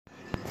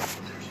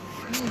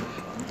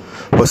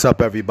What's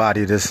up,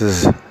 everybody? This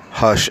is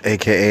Hush,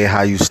 aka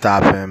How You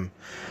Stop Him.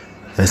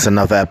 It's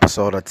another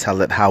episode of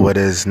Tell It How It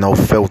Is, No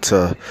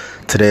Filter.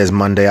 Today is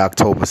Monday,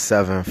 October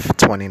 7th,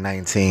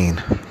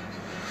 2019.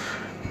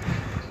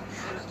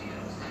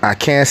 I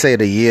can't say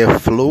the year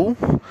flew,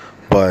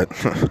 but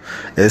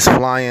it's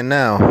flying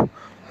now.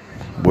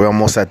 We're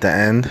almost at the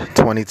end.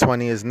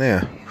 2020 is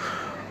near.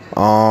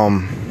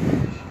 I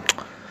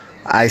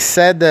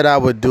said that I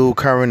would do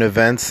current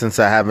events since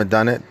I haven't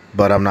done it,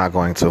 but I'm not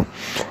going to.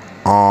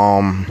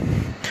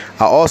 I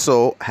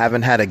also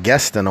haven't had a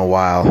guest in a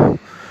while.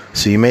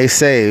 So you may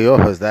say, yo,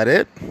 is that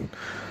it?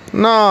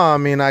 No, I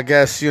mean, I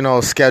guess,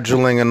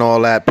 scheduling and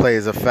all that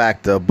plays a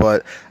factor.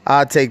 But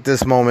I'll take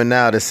this moment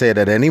now to say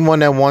that anyone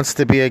that wants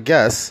to be a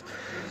guest,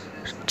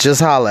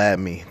 just holler at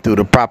me through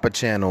the proper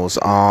channels.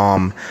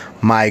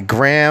 My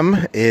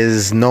gram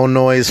is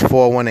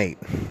NoNoise418.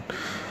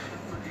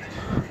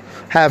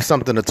 Have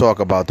something to talk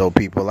about, though,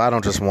 people. I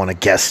don't just want a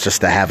guest just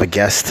to have a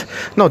guest.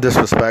 No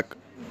disrespect.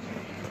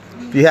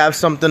 If you have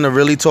something to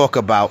really talk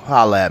about,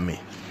 holler at me.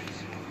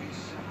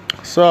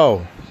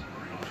 So,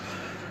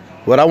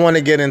 what I want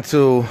to get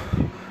into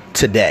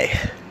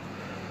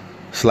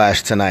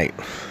today/tonight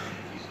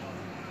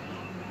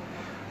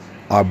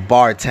are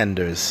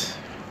bartenders.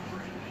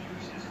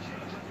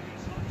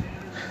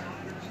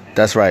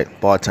 That's right,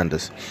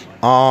 bartenders.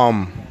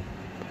 I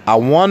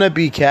want to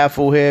be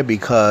careful here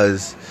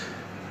because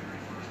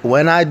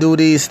when I do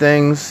these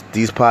things,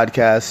 these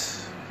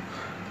podcasts,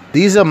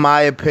 these are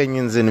my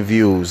opinions and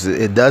views.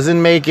 It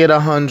doesn't make it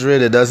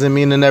 100. It doesn't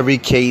mean in every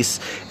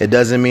case. It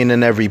doesn't mean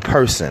in every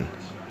person.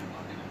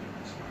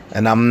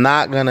 And I'm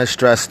not going to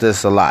stress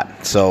this a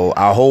lot. So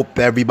I hope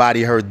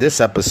everybody heard this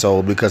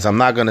episode because I'm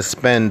not going to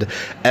spend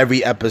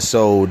every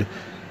episode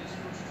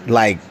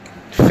like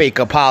fake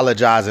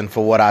apologizing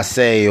for what I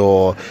say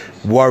or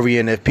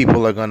worrying if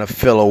people are going to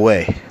feel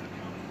away.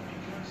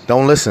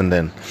 Don't listen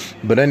then.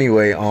 But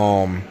anyway,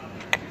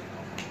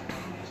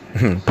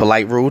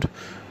 polite rude.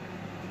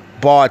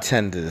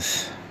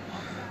 Bartenders.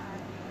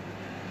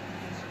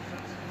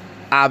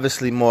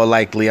 Obviously, more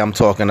likely, I'm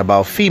talking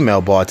about female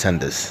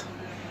bartenders.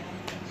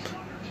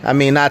 I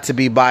mean, not to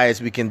be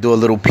biased, we can do a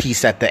little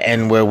piece at the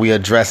end where we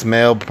address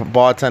male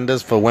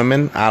bartenders for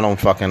women. I don't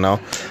fucking know.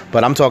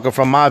 But I'm talking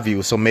from my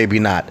view, so maybe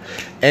not.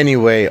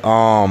 Anyway,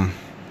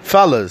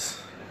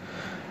 fellas,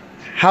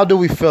 how do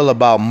we feel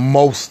about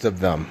most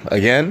of them?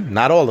 Again,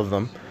 not all of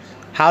them.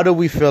 How do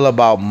we feel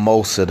about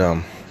most of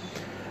them?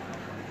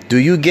 Do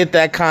you get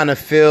that kind of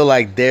feel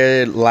like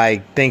they're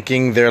like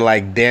thinking they're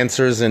like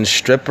dancers and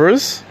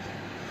strippers?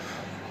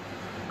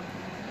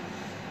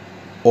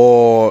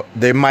 Or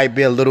they might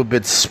be a little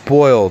bit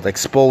spoiled,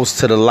 exposed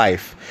to the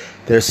life.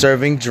 They're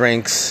serving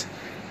drinks,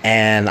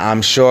 and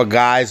I'm sure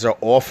guys are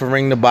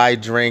offering to buy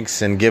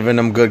drinks and giving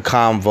them good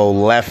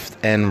convo left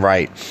and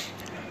right.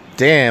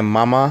 Damn,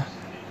 mama.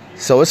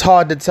 So it's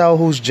hard to tell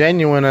who's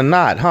genuine or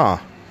not, huh?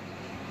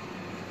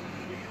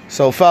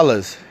 So,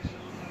 fellas,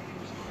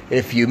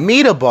 if you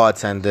meet a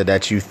bartender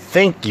that you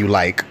think you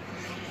like,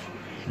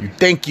 you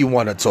think you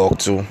want to talk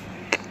to,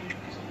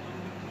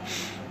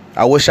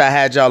 I wish I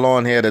had y'all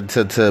on here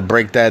to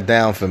break that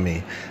down for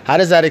me. How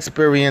does that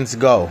experience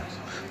go?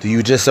 Do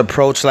you just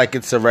approach like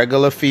it's a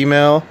regular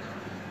female?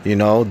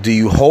 Do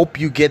you hope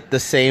you get the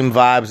same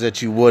vibes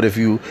that you would if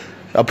you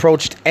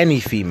approached any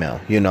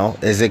female?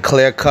 Is it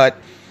clear cut?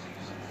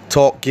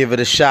 Talk, give it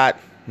a shot,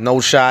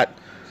 no shot.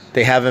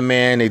 They have a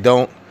man, they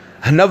don't.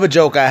 Another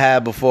joke I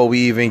had before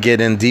we even get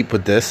in deep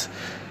with this.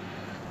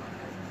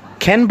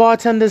 Can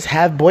bartenders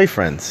have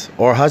boyfriends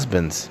or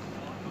husbands?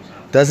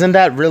 Doesn't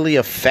that really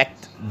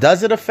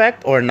does it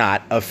affect or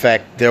not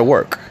affect their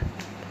work?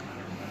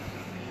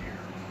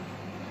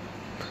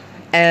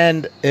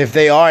 And if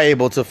they are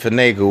able to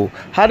finagle,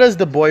 how does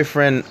the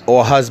boyfriend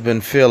or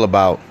husband feel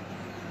about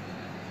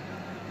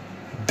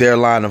their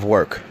line of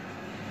work?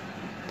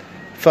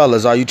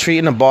 Fellas, are you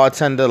treating a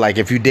bartender like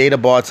if you date a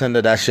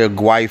bartender, that's your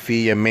wifey,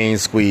 your main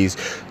squeeze?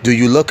 Do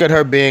you look at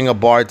her being a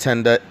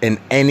bartender in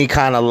any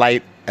kind of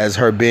light as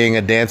her being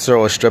a dancer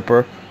or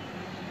stripper?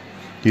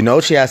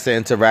 She has to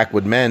interact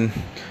with men.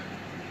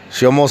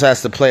 She almost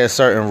has to play a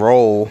certain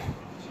role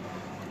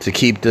to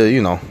keep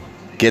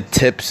get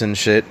tips and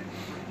shit.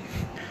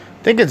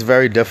 I think it's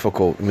very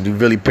difficult when you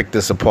really pick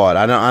this apart.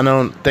 I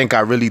don't think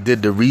I really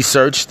did the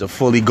research to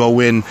fully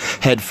go in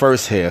head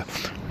first here.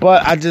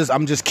 But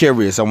I'm just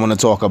curious. I want to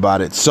talk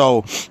about it.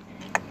 So,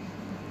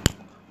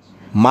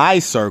 my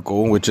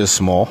circle, which is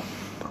small,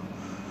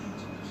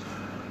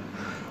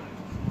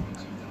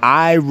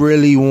 I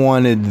really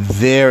wanted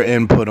their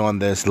input on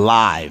this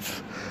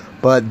live.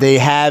 But they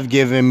have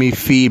given me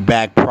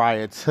feedback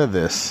prior to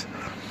this.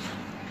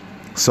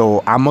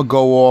 So, I'm going to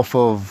go off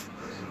of,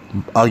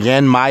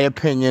 again, my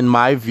opinion,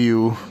 my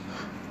view,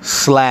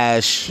 /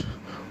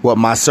 what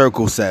my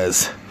circle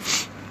says.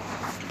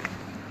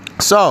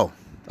 So,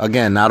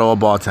 again, not all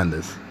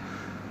bartenders.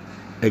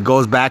 It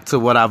goes back to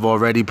what I've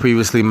already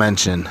previously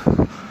mentioned.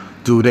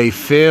 Do they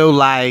feel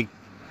like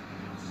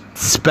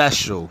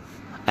special?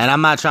 And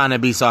I'm not trying to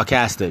be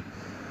sarcastic.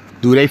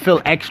 Do they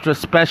feel extra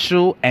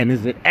special? And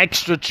is it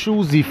extra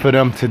choosy for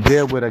them to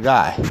deal with a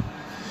guy?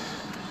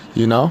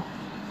 You know?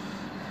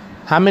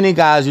 How many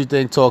guys you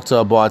think talk to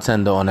a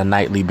bartender on a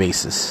nightly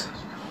basis?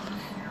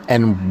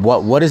 And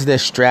what is their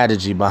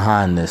strategy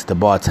behind this, the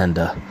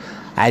bartender?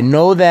 I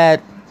know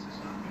that,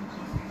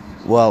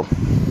 well,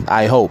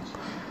 I hope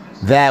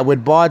that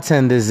with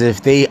bartenders,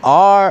 if they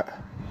are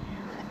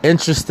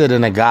interested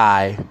in a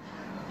guy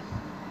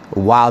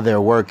while they're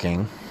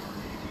working,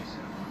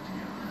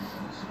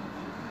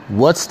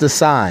 what's the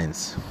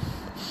signs?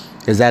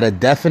 Is that a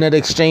definite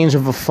exchange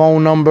of a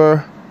phone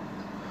number?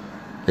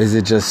 Is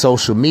it just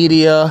social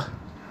media?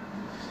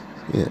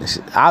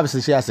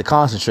 Obviously, she has to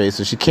concentrate,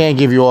 so she can't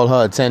give you all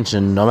her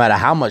attention, no matter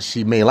how much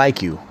she may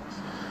like you.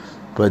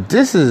 But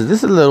this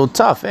is a little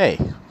tough, eh?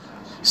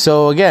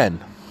 So again,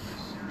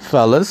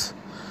 fellas,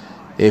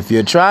 if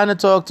you're trying to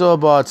talk to a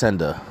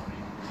bartender,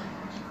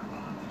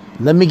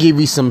 let me give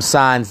you some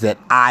signs that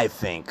I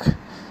think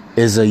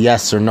is a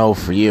yes or no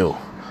for you.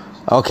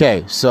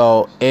 Okay,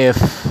 so if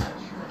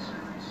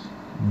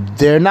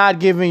they're not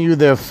giving you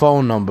their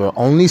phone number,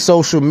 only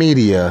social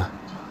media,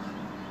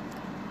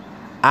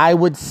 I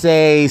would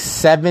say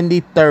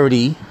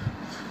 70-30,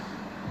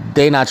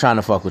 they not trying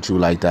to fuck with you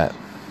like that.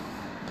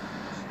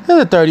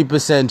 There's a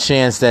 30%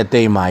 chance that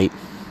they might,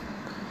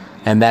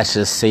 and that's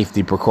just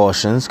safety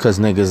precautions, because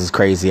niggas is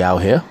crazy out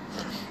here.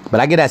 But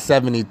I get that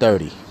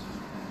 70-30.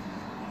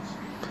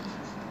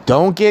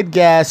 Don't get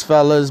gas,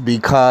 fellas,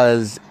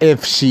 because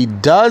if she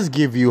does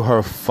give you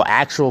her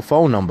actual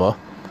phone number,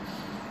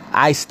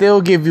 I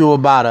still give you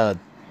about a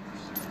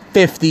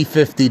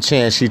 50-50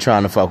 chance she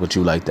trying to fuck with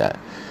you like that.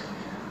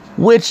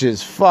 Which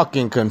is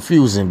fucking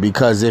confusing,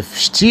 because if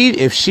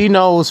she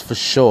knows for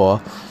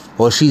sure,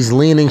 or she's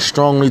leaning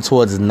strongly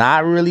towards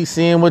not really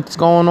seeing what's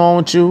going on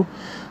with you,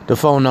 the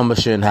phone number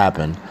shouldn't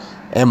happen.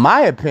 In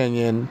my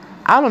opinion,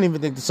 I don't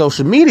even think the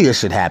social media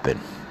should happen.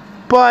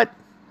 But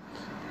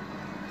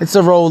it's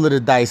a roll of the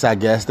dice, I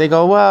guess. They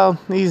go, well,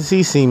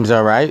 he seems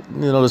all right.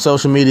 You know, the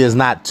social media is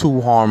not too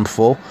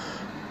harmful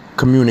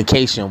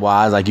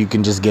communication-wise. Like, you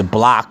can just get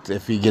blocked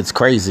if he gets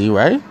crazy,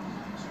 right?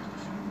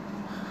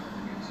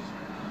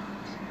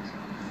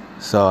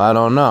 So, I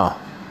don't know.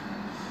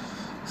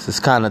 It's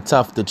kind of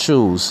tough to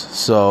choose.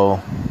 So,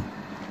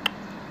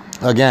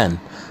 again,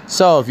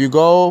 so if you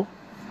go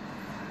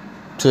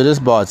to this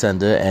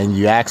bartender and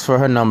you ask for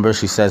her number,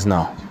 she says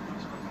no.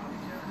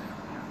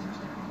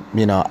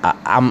 You know,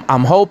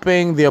 I'm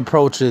hoping the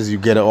approach is you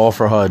get to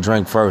offer her a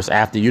drink first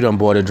after you done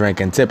bought a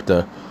drink and tipped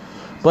her.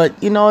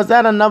 But, you know, is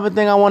that another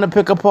thing I want to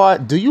pick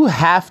apart? Do you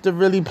have to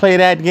really play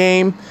that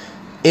game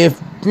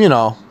if, you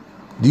know,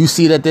 do you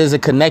see that there's a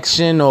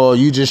connection, or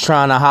you just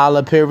trying to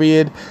holler,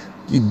 period?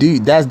 You do.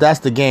 That's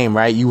the game,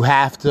 right? You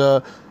have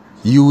to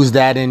use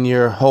that in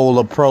your whole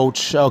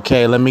approach.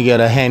 Okay, let me get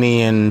a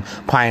Henny and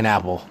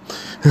pineapple.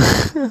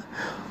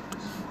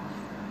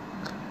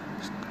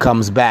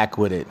 Comes back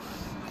with it.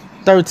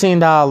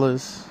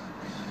 $13.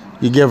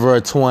 You give her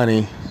a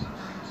 20.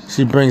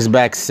 She brings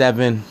back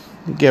 7.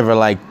 You give her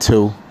like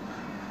 2.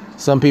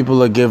 Some people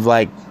will give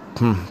like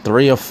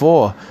 3 or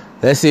 4.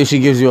 Let's see if she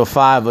gives you a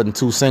 5 and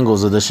 2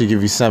 singles, or does she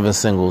give you 7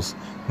 singles?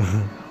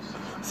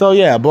 So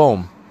yeah,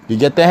 boom. You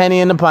get the Henny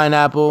and the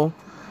pineapple.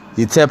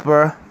 You tip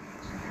her.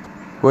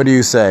 What do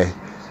you say?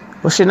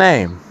 What's your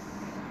name?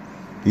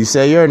 You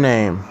say your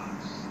name.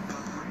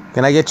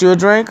 Can I get you a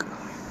drink?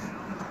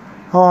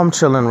 Oh, I'm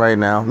chilling right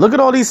now. Look at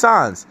all these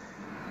signs.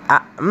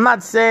 I'm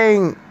not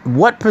saying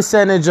what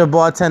percentage of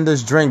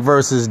bartenders drink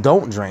versus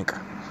don't drink.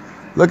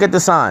 Look at the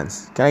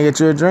signs. Can I get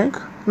you a drink?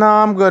 No,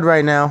 I'm good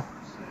right now.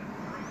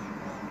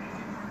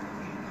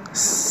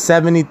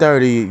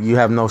 70-30, you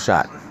have no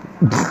shot.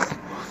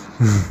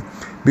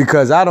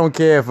 Because I don't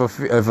care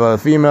if a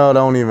female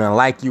don't even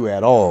like you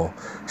at all.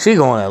 She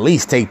gonna at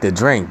least take the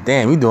drink.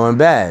 Damn, you doing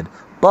bad.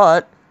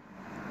 But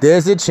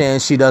there's a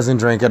chance she doesn't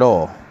drink at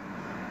all.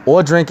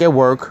 Or drink at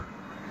work.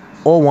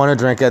 Or want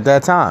to drink at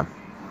that time.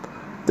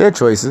 Their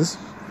choices.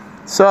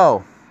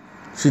 So,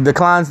 she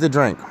declines the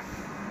drink.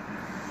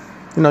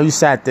 You know, you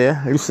sat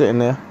there. You sitting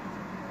there.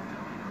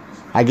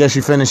 I guess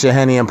you finished your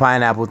Henny and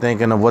pineapple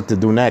thinking of what to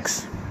do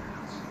next.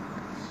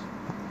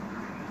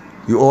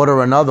 You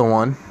order another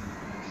one.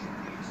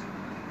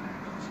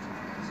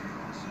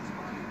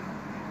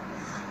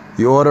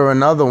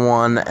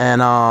 And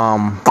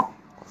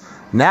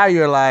now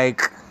you're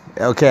like,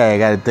 okay, I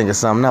gotta think of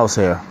something else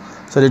here.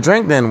 So the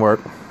drink didn't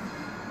work.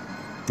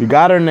 You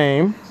got her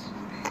name.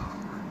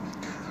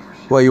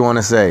 What you want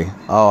to say?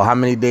 Oh, how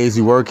many days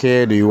you work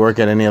here? Do you work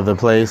at any other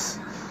place?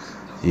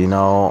 You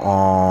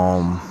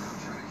know,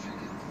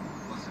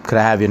 could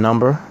I have your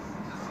number?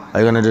 Are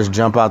you gonna just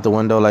jump out the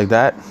window like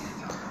that?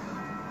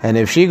 And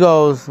if she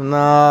goes,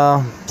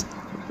 nah,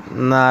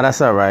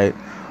 that's all right.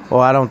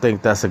 Or I don't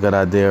think that's a good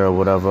idea or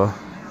whatever.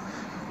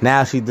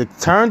 Now she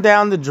turned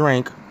down the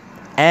drink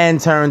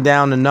and turned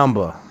down the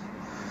number.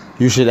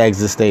 You should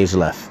exit stage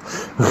left.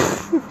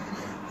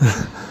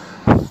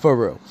 For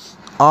real.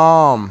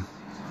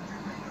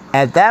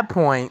 At that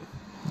point,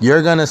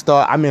 you're going to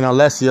start, I mean,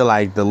 unless you're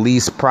like the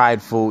least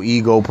prideful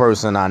ego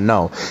person I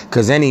know.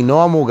 Because any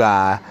normal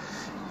guy,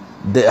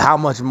 how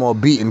much more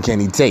beating can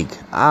he take?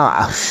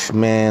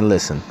 Man,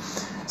 listen.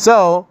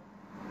 So,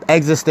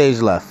 exit stage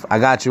left. I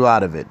got you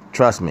out of it.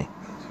 Trust me.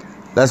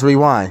 Let's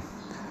rewind.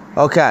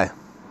 Okay.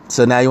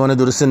 So now you want to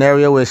do the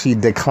scenario where she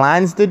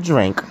declines the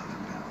drink,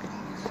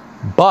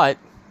 but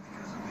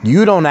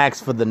you don't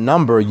ask for the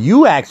number.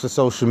 You ask for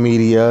social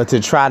media to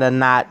try to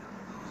not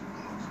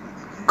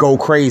go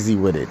crazy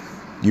with it.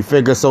 You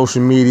figure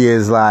social media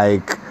is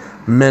like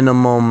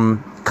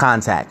minimum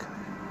contact.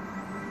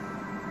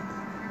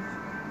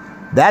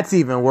 That's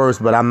even worse,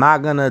 but I'm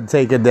not going to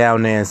take it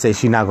down there and say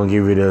she's not going to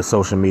give you the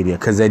social media,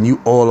 because then you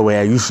all the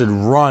way, you should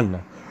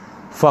run.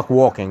 Fuck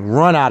walking.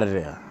 Run out of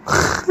there.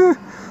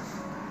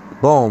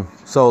 Boom.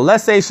 So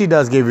let's say she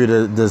does give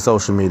you the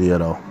social media,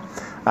 though.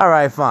 All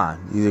right, fine.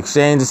 You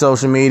exchange the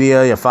social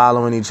media. You're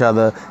following each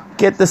other.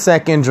 Get the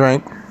second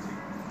drink.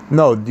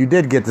 No, you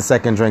did get the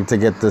second drink to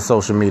get the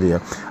social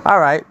media. All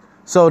right.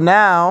 So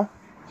now,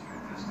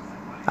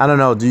 I don't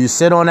know. Do you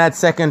sit on that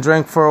second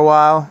drink for a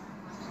while?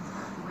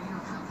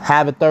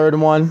 Have a third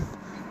one?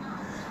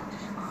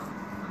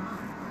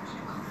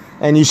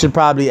 And you should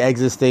probably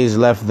exit stage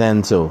left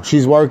then, too.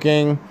 She's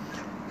working.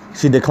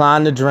 She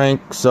declined the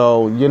drink,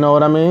 so you know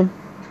what I mean?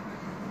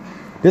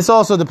 This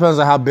also depends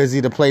on how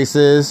busy the place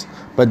is.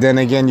 But then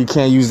again, you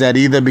can't use that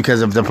either,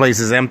 because if the place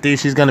is empty,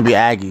 she's going to be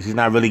aggy. She's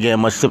not really getting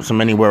much tips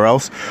from anywhere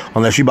else,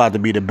 unless she's about to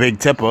be the big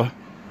tipper.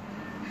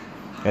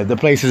 If the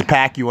place is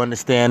packed, you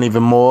understand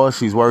even more.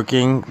 She's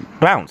working.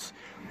 Bounce.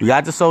 You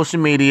got the social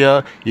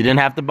media. You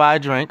didn't have to buy a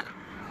drink.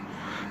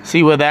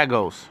 See where that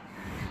goes.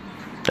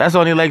 That's the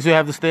only legs you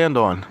have to stand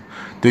on.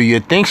 Do you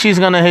think she's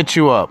going to hit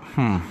you up?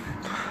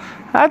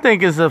 I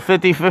think it's a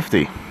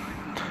 50-50.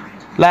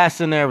 Last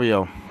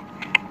scenario.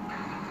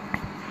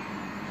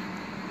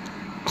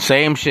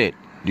 Same shit.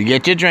 You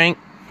get your drink,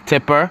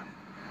 tip her,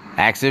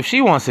 ask if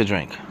she wants a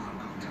drink.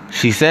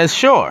 She says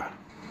sure.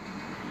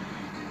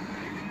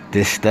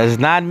 This does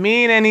not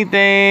mean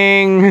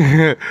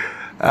anything.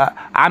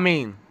 I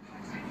mean,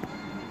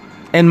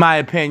 in my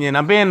opinion,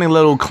 I'm being a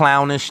little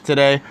clownish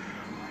today.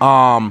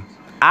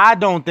 I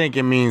don't think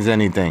it means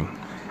anything.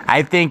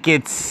 I think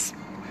it's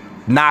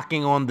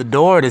knocking on the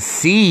door to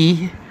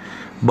see,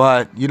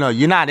 but you know,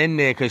 you're not in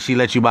there because she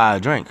let you buy a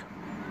drink.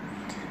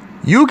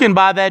 You can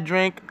buy that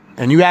drink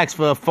and you ask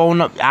for a phone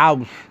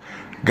number.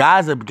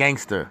 Guy's a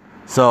gangster,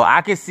 so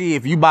I can see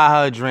if you buy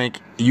her a drink,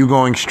 you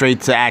going straight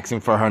to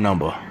asking for her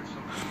number.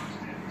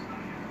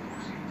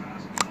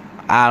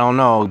 I don't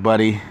know,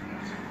 buddy.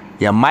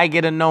 You might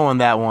get a no on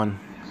that one.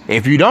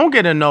 If you don't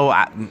get a no,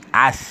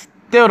 I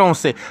still don't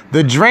say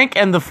the drink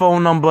and the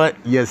phone number.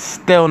 You're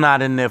still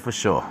not in there for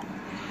sure.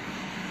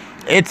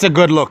 It's a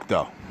good look,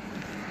 though.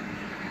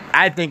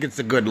 I think it's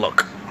a good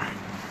look.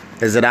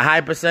 Is it a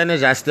high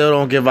percentage? I still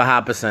don't give a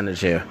high percentage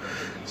here.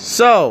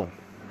 So,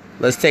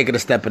 let's take it a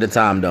step at a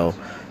time, though.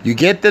 You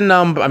get the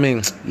number.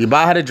 You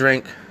buy her the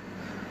drink.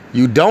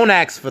 You don't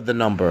ask for the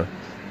number.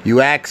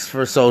 You ask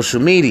for social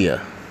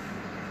media.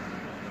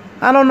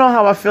 I don't know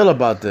how I feel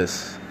about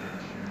this.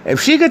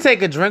 If she could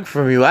take a drink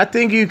from you, I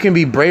think you can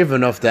be brave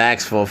enough to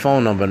ask for a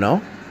phone number,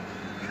 no?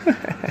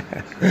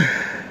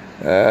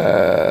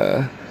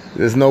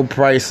 There's no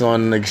price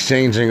on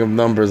exchanging of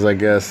numbers, I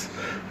guess.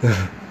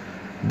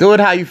 Do it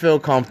how you feel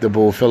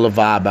comfortable, feel a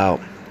vibe out.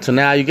 So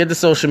now you get the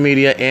social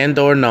media and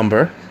or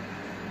number,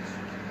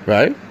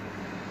 right?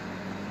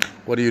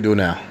 What do you do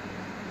now?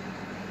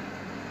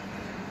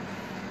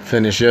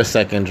 Finish your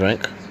second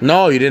drink.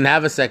 No, you didn't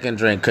have a second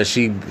drink because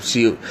she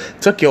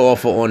took your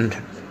offer on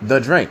the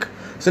drink.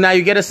 So now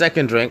you get a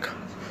second drink.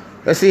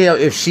 Let's see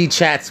if she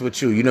chats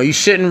with you. You know, you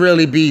shouldn't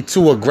really be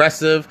too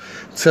aggressive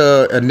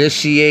to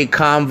initiate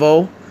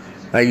convo.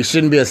 Like, you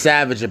shouldn't be a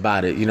savage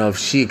about it. You know, if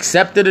she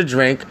accepted a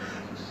drink,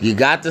 you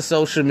got the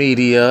social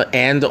media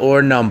and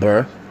or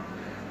number.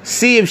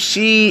 See if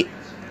she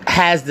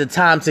has the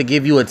time to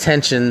give you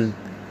attention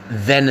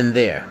then and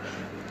there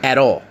at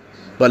all.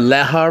 But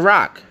let her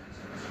rock.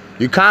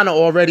 You kind of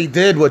already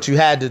did what you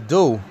had to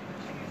do.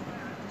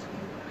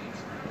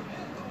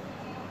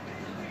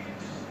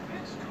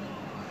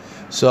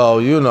 So,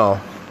 you know,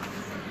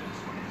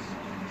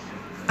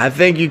 I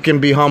think you can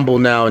be humble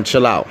now and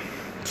chill out.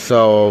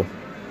 So,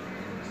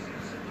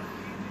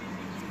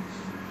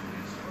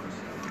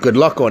 good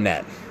luck on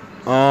that.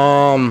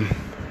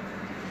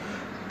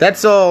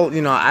 That's all.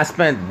 You know, I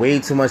spent way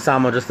too much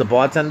time on just the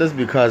bartenders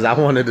because I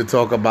wanted to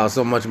talk about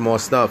so much more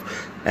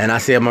stuff. And I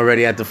see I'm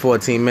already at the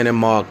 14-minute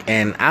mark,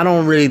 and I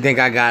don't really think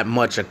I got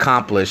much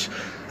accomplished.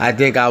 I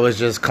think I was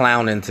just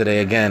clowning today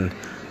again.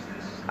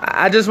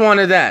 I just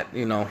wanted that,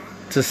 you know,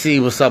 to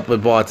see what's up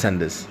with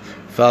bartenders.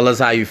 Fellas,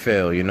 how you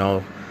feel, you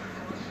know?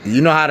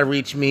 You know how to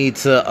reach me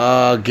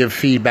to give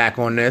feedback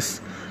on this.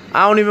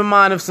 I don't even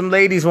mind if some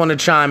ladies want to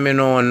chime in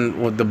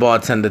on with the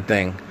bartender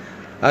thing.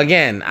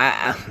 Again,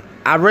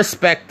 I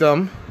respect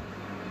them.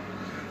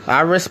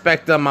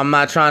 I'm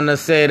not trying to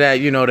say that,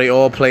 you know, they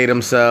all play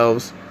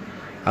themselves.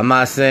 I'm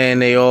not saying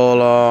they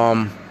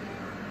all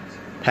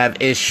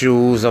have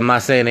issues. I'm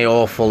not saying they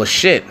all full of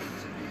shit.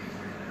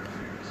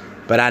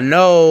 But I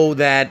know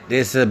that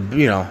it's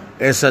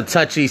a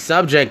touchy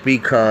subject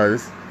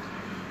because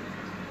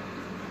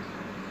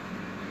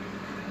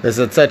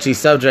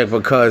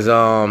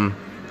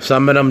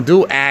some of them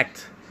do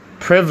act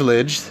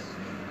privileged,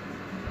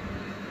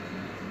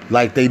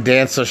 like they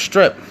dance or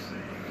strip.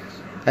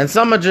 And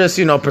some are just,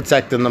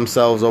 protecting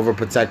themselves,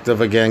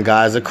 overprotective. Again,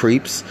 guys are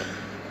creeps,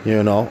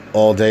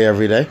 all day,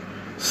 every day.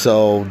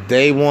 So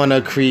they want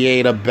to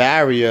create a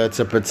barrier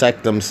to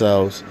protect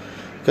themselves.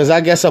 Because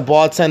I guess a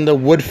bartender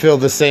would feel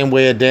the same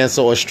way a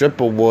dancer or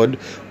stripper would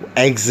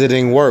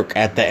exiting work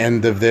at the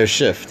end of their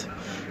shift.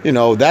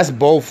 That's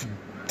both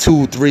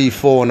 2, 3,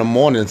 4 in the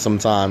morning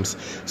sometimes.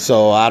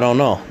 So I don't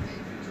know.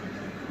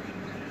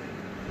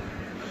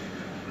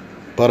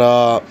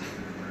 But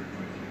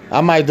I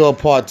might do a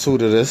part 2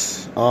 to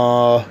this.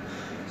 God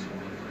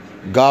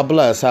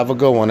bless. Have a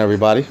good one,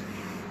 everybody.